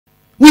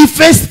We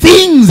face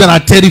things that are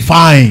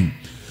terrifying,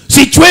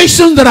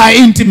 situations that are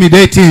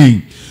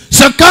intimidating,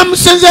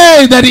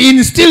 circumstances that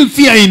instill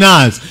fear in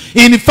us.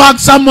 In fact,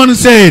 someone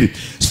said,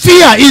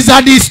 fear is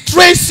a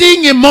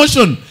distressing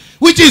emotion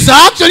which is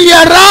actually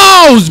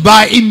aroused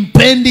by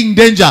impending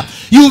danger.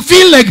 You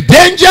feel like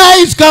danger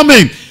is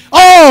coming.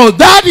 Oh,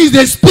 that is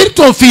the spirit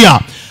of fear.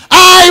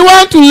 I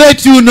want to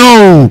let you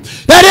know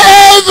that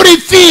every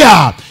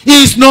fear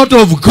is not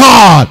of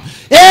God.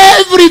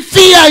 Every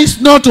fear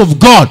is not of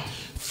God.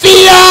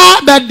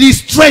 Fear that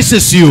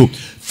distresses you.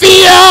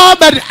 Fear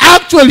that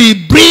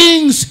actually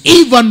brings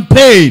even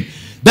pain.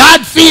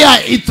 That fear,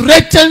 it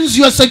threatens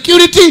your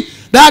security.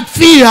 That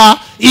fear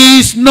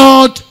is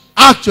not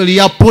actually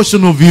a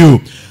portion of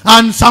you.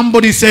 And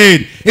somebody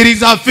said, it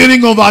is a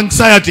feeling of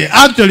anxiety.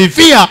 Actually,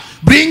 fear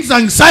brings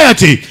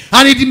anxiety.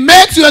 And it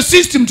makes your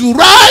system to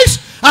rise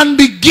and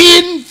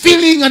begin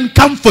feeling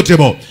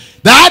uncomfortable.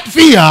 That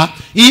fear,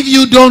 if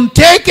you don't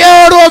take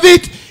care of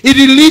it, it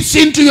leads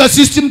into your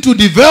system to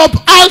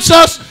develop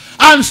ulcers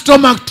and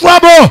stomach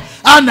trouble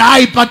and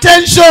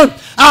hypertension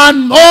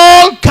and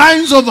all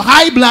kinds of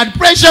high blood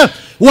pressure.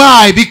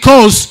 Why?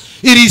 Because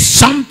it is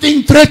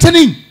something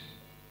threatening.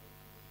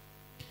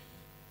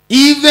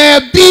 If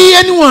there be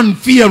anyone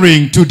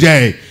fearing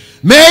today,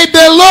 may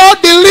the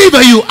Lord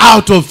deliver you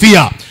out of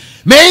fear.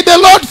 May the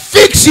Lord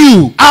fix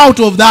you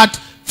out of that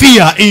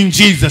fear in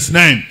Jesus'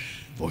 name.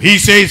 For he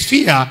says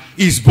fear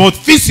is both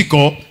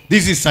physical.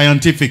 This is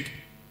scientific.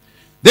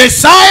 The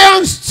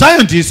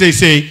scientists, they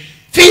say,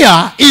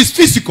 fear is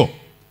physical.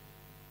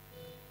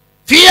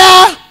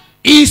 Fear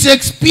is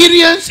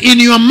experienced in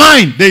your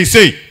mind, they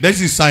say. This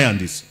is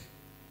scientists.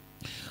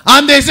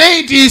 And they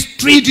say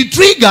it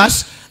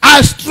triggers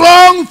a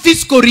strong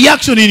physical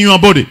reaction in your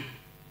body.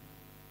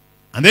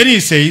 And then he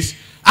says,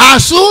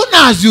 as soon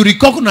as you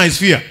recognize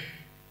fear,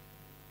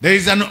 there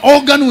is an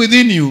organ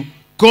within you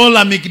called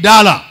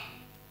amygdala.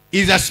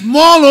 It's a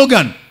small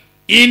organ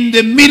in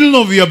the middle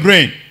of your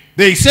brain.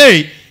 They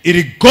say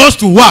it goes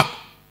to work.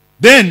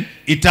 Then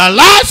it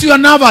allows your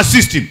nervous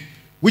system,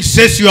 which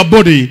sets your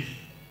body,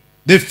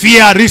 the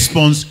fear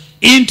response,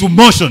 into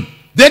motion.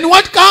 Then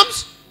what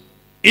comes?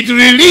 It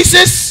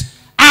releases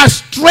a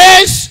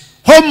stress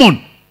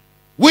hormone,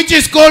 which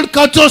is called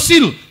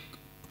cortisol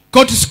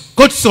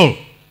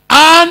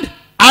and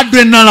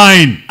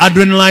adrenaline.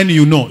 Adrenaline,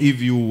 you know,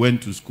 if you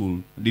went to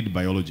school, did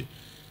biology.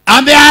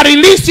 And they are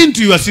released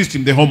into your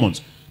system, the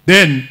hormones.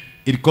 Then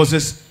it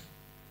causes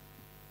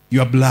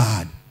your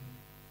blood.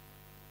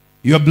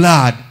 Your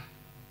blood,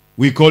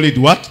 we call it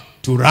what?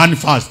 To run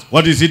fast.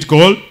 What is it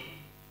called?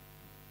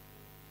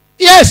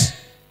 Yes,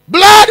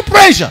 blood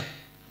pressure.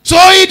 So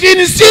it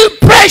instills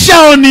pressure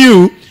on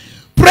you,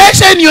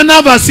 pressure in your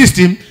nervous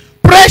system,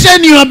 pressure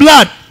in your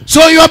blood.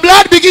 So your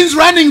blood begins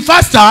running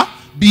faster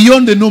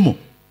beyond the normal.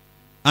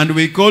 And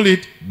we call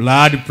it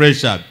blood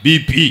pressure,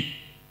 BP.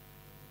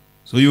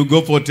 So you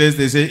go for a test,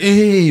 they say,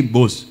 hey,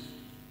 boss,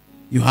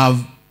 you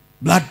have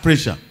blood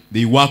pressure.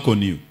 They work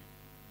on you.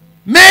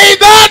 May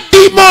that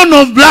demon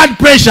of blood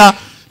pressure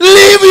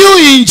leave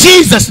you in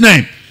Jesus'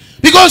 name.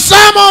 Because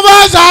some of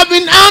us have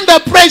been under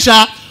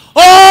pressure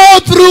all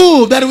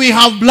through that we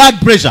have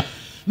blood pressure.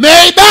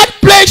 May that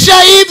pressure,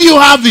 if you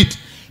have it,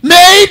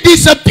 may it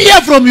disappear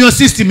from your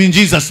system in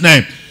Jesus'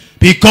 name.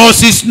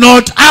 Because it's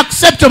not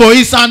acceptable.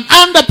 It's an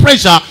under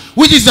pressure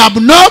which is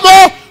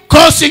abnormal,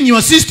 causing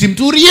your system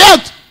to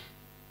react.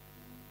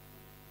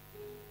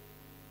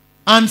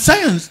 And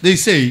science, they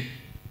say,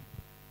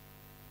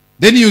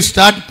 then you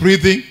start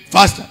breathing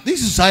faster.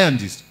 This is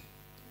scientists.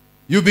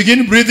 You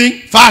begin breathing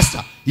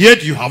faster.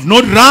 Yet you have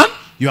not run,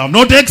 you have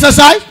not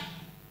exercised.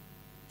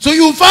 So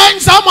you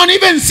find someone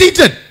even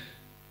seated.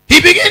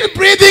 He begins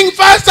breathing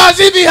fast as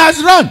if he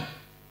has run.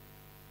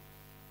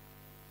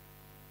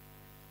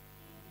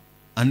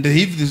 And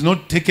if it is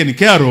not taken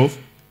care of,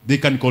 they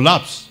can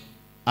collapse.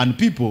 And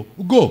people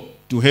go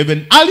to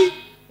heaven early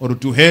or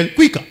to hell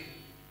quicker.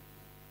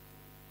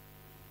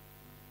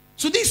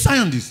 So these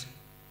scientists,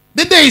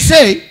 then they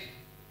say,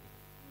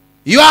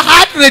 your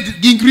heart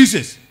rate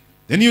increases.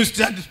 Then you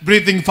start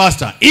breathing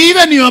faster.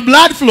 Even your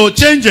blood flow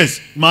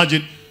changes.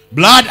 Imagine,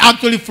 blood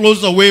actually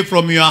flows away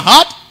from your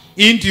heart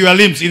into your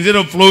limbs instead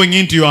of flowing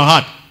into your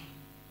heart.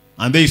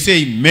 And they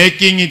say,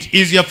 making it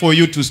easier for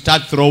you to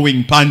start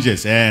throwing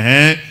punches.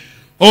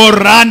 Or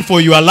run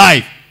for your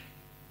life.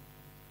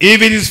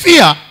 If it is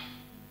fear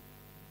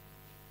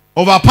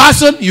of a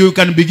person, you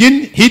can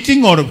begin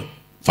hitting or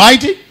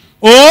fighting.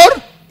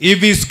 Or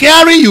if it's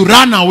scary, you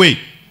run away.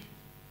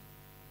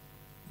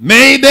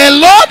 May the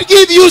Lord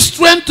give you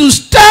strength to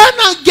stand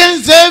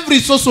against every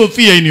source of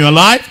fear in your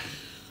life,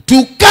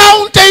 to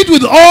counter it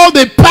with all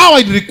the power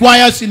it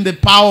requires in the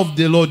power of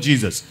the Lord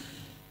Jesus.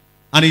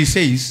 And he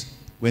says,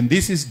 when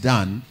this is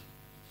done,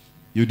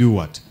 you do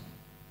what?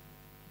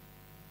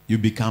 You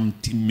become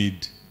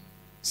timid,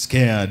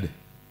 scared,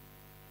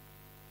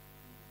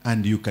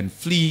 and you can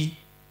flee.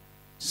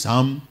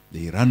 Some,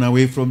 they run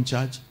away from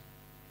church.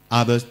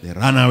 Others, they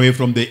run away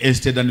from the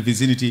estate and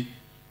vicinity.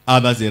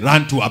 Others, they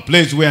run to a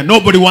place where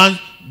nobody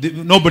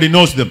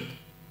knows them.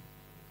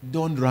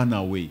 Don't run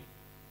away.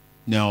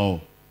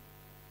 Now,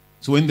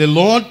 so when the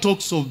Lord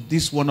talks of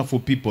these wonderful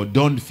people,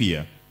 don't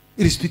fear,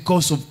 it is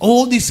because of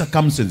all these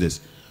circumstances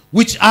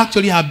which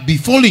actually have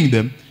befalling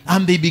them,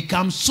 and they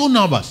become so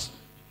nervous.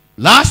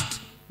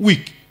 Last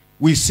week,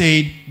 we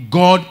said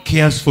God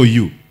cares for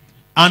you.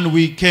 And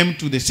we came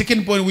to the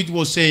second point, which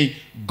was saying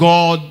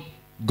God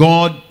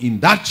in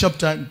that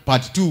chapter,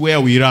 part 2, where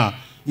we are,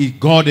 is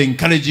God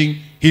encouraging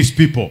his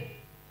people.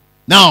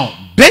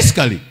 Now,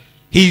 basically,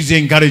 he is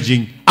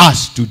encouraging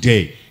us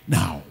today.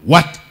 Now,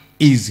 what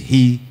is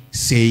he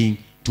saying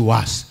to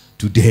us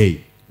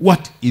today?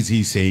 What is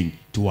he saying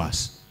to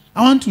us?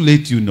 I want to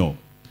let you know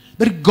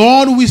that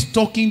God who is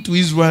talking to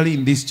Israel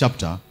in this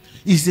chapter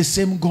is the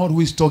same God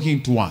who is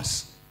talking to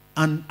us.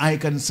 And I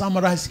can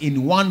summarize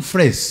in one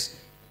phrase,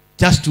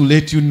 just to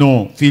let you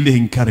know, feel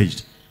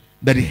encouraged,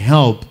 that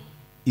help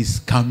is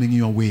coming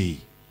your way.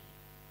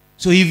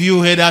 So if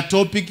you had a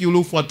topic, you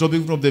look for a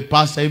topic from the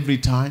past every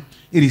time,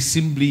 it is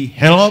simply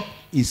help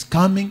is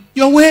coming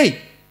your way.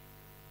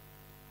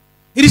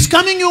 It is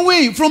coming your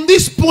way. From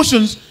these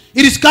portions,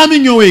 it is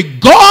coming your way.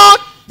 God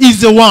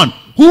is the one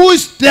who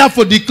is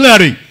therefore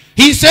declaring.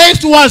 He says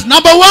to us,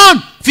 number one,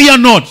 fear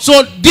not.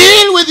 So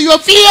deal with your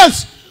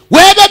fears,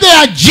 whether they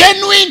are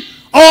genuine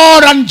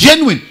or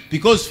ungenuine.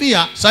 Because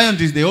fear,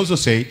 scientists, they also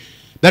say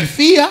that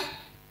fear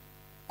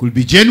could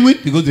be genuine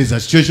because there's a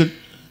situation,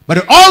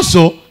 but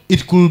also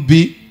it could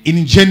be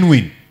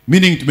ingenuine,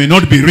 meaning it may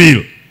not be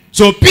real.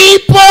 So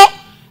people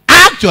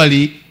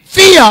actually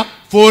fear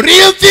for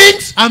real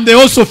things, and they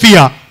also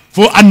fear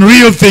for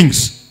unreal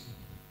things.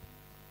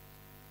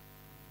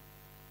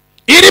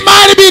 It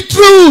might be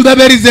true that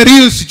there is a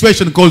real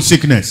situation called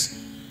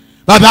sickness,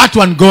 but that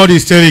one God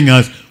is telling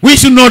us we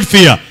should not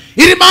fear.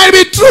 It might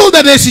be true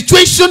that the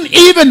situation,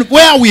 even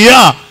where we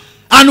are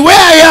and where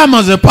I am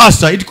as a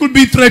pastor, it could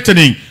be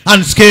threatening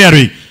and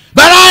scary.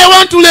 But I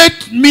want to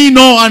let me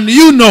know and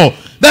you know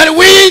that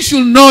we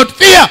should not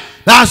fear.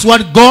 That's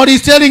what God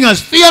is telling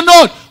us. Fear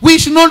not. We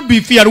should not be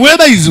feared,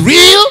 whether it's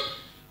real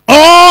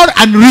or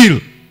unreal.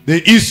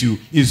 The issue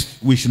is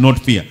we should not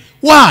fear.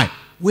 Why?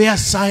 Where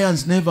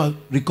science never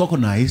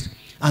recognized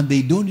and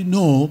they don't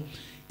know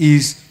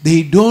is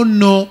they don't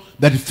know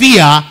that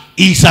fear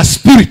is a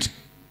spirit.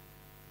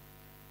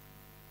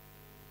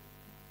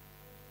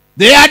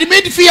 They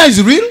admit fear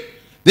is real.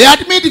 They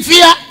admit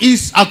fear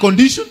is a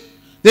condition.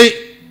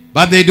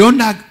 But they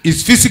don't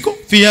it's physical.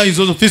 Fear is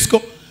also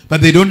physical. But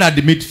they don't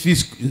admit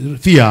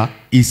fear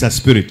is a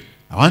spirit.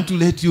 I want to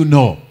let you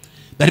know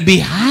that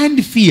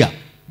behind fear,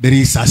 there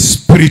is a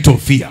spirit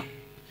of fear.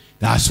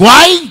 That's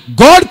why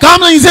God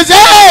comes and he says,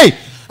 hey,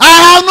 I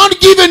have not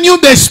given you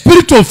the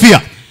spirit of fear,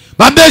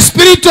 but the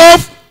spirit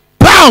of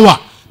power,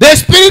 the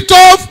spirit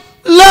of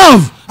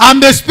love,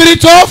 and the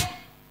spirit of...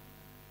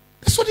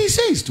 That's what he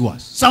says to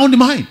us. Sound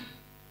mind.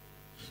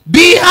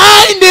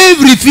 Behind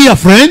every fear,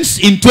 friends,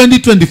 in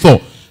 2024,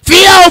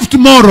 fear of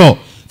tomorrow,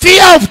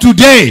 fear of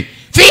today,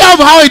 fear of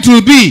how it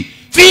will be,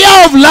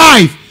 fear of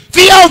life,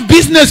 fear of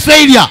business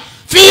failure,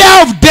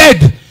 fear of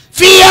death,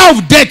 fear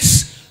of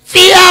debts,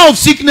 fear of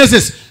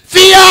sicknesses,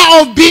 fear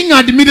of being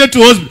admitted to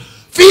hospital,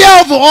 fear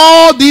of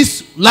all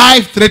these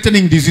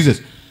life-threatening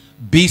diseases.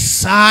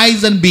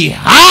 Besides and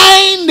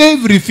behind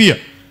every fear,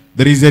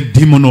 there is a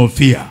demon of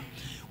fear,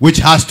 which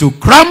has to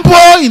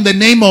crumble in the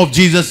name of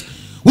Jesus,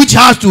 which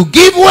has to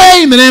give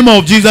way in the name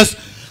of Jesus,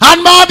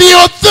 and by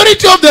the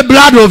authority of the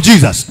blood of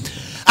Jesus,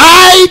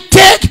 I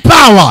take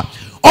power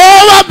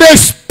over the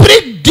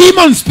spirit,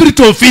 demon spirit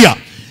of fear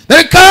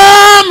that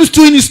comes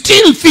to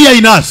instill fear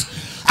in us.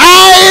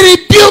 I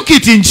rebuke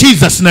it in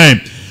Jesus'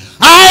 name.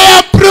 I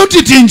uproot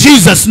it in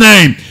Jesus'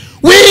 name.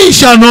 We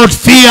shall not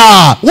fear.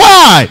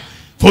 Why?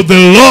 For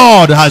the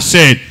Lord has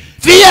said,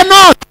 fear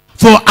not,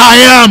 for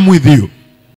I am with you.